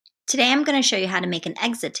Today I'm going to show you how to make an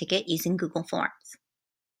exit ticket using Google Forms.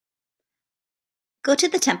 Go to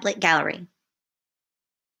the template gallery.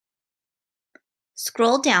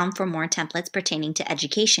 Scroll down for more templates pertaining to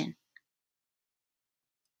education.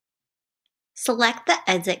 Select the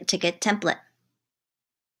exit ticket template.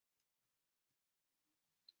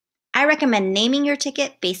 I recommend naming your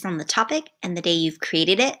ticket based on the topic and the day you've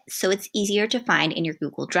created it so it's easier to find in your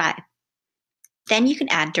Google Drive. Then you can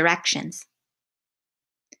add directions.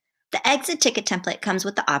 The exit ticket template comes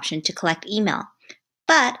with the option to collect email,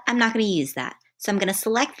 but I'm not going to use that, so I'm going to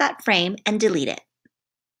select that frame and delete it.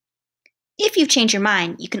 If you change your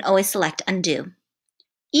mind, you can always select Undo.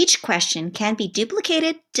 Each question can be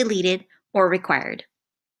duplicated, deleted, or required.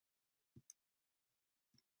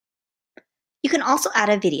 You can also add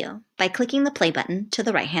a video by clicking the play button to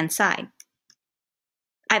the right-hand side.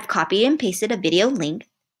 I've copied and pasted a video link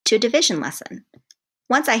to a division lesson.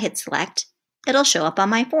 Once I hit select, it'll show up on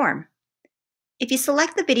my form. If you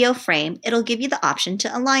select the video frame, it'll give you the option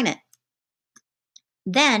to align it.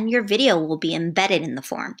 Then your video will be embedded in the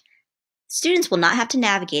form. Students will not have to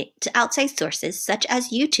navigate to outside sources such as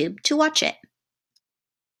YouTube to watch it.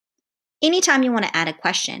 Anytime you want to add a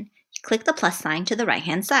question, you click the plus sign to the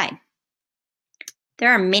right-hand side.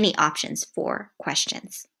 There are many options for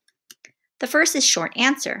questions. The first is short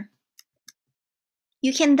answer.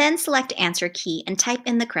 You can then select answer key and type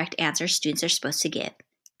in the correct answer students are supposed to give,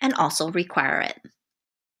 and also require it.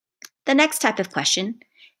 The next type of question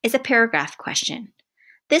is a paragraph question.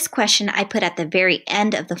 This question I put at the very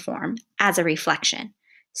end of the form as a reflection.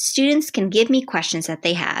 Students can give me questions that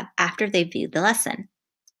they have after they view the lesson.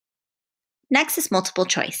 Next is multiple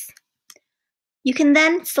choice. You can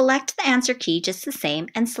then select the answer key just the same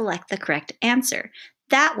and select the correct answer.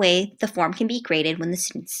 That way, the form can be graded when the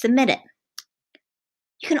students submit it.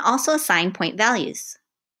 You can also assign point values.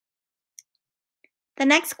 The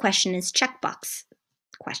next question is checkbox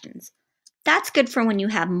questions. That's good for when you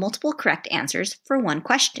have multiple correct answers for one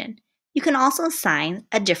question. You can also assign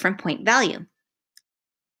a different point value.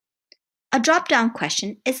 A drop-down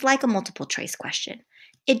question is like a multiple choice question.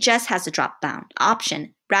 It just has a drop-down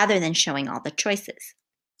option rather than showing all the choices.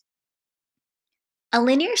 A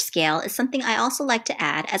linear scale is something I also like to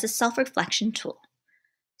add as a self-reflection tool.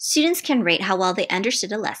 Students can rate how well they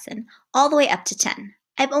understood a lesson all the way up to 10.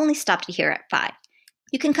 I've only stopped here at 5.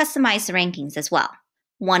 You can customize the rankings as well.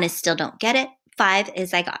 1 is still don't get it, 5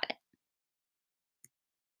 is I got it.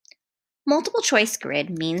 Multiple choice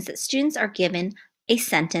grid means that students are given a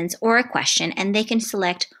sentence or a question and they can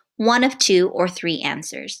select one of 2 or 3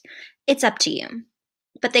 answers. It's up to you,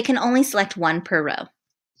 but they can only select 1 per row.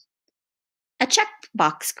 A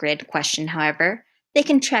checkbox grid question, however, they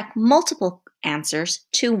can check multiple answers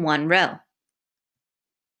to 1 row.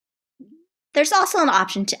 There's also an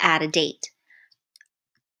option to add a date.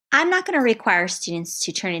 I'm not going to require students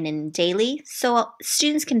to turn it in daily, so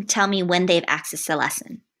students can tell me when they've accessed the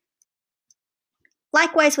lesson.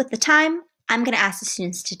 Likewise with the time, I'm going to ask the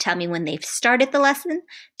students to tell me when they've started the lesson,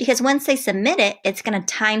 because once they submit it, it's going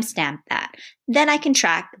to timestamp that. Then I can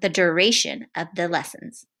track the duration of the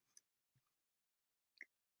lessons.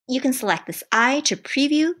 You can select this I to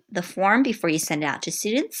preview the form before you send it out to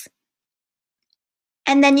students.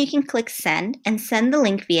 And then you can click send and send the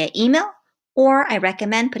link via email, or I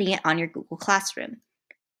recommend putting it on your Google Classroom.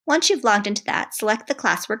 Once you've logged into that, select the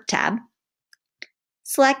Classwork tab,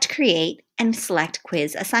 select Create, and select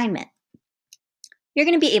Quiz Assignment. You're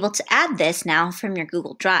going to be able to add this now from your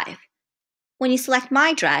Google Drive. When you select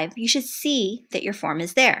My Drive, you should see that your form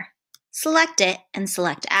is there. Select it and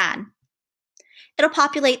select Add. It'll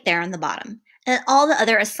populate there on the bottom, and all the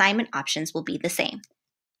other assignment options will be the same.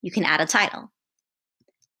 You can add a title,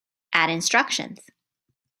 add instructions,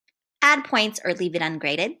 add points or leave it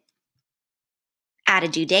ungraded, add a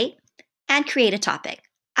due date, and create a topic.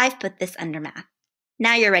 I've put this under math.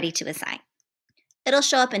 Now you're ready to assign. It'll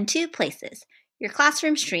show up in 2 places, your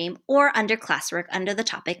classroom stream or under classwork under the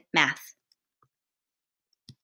topic math.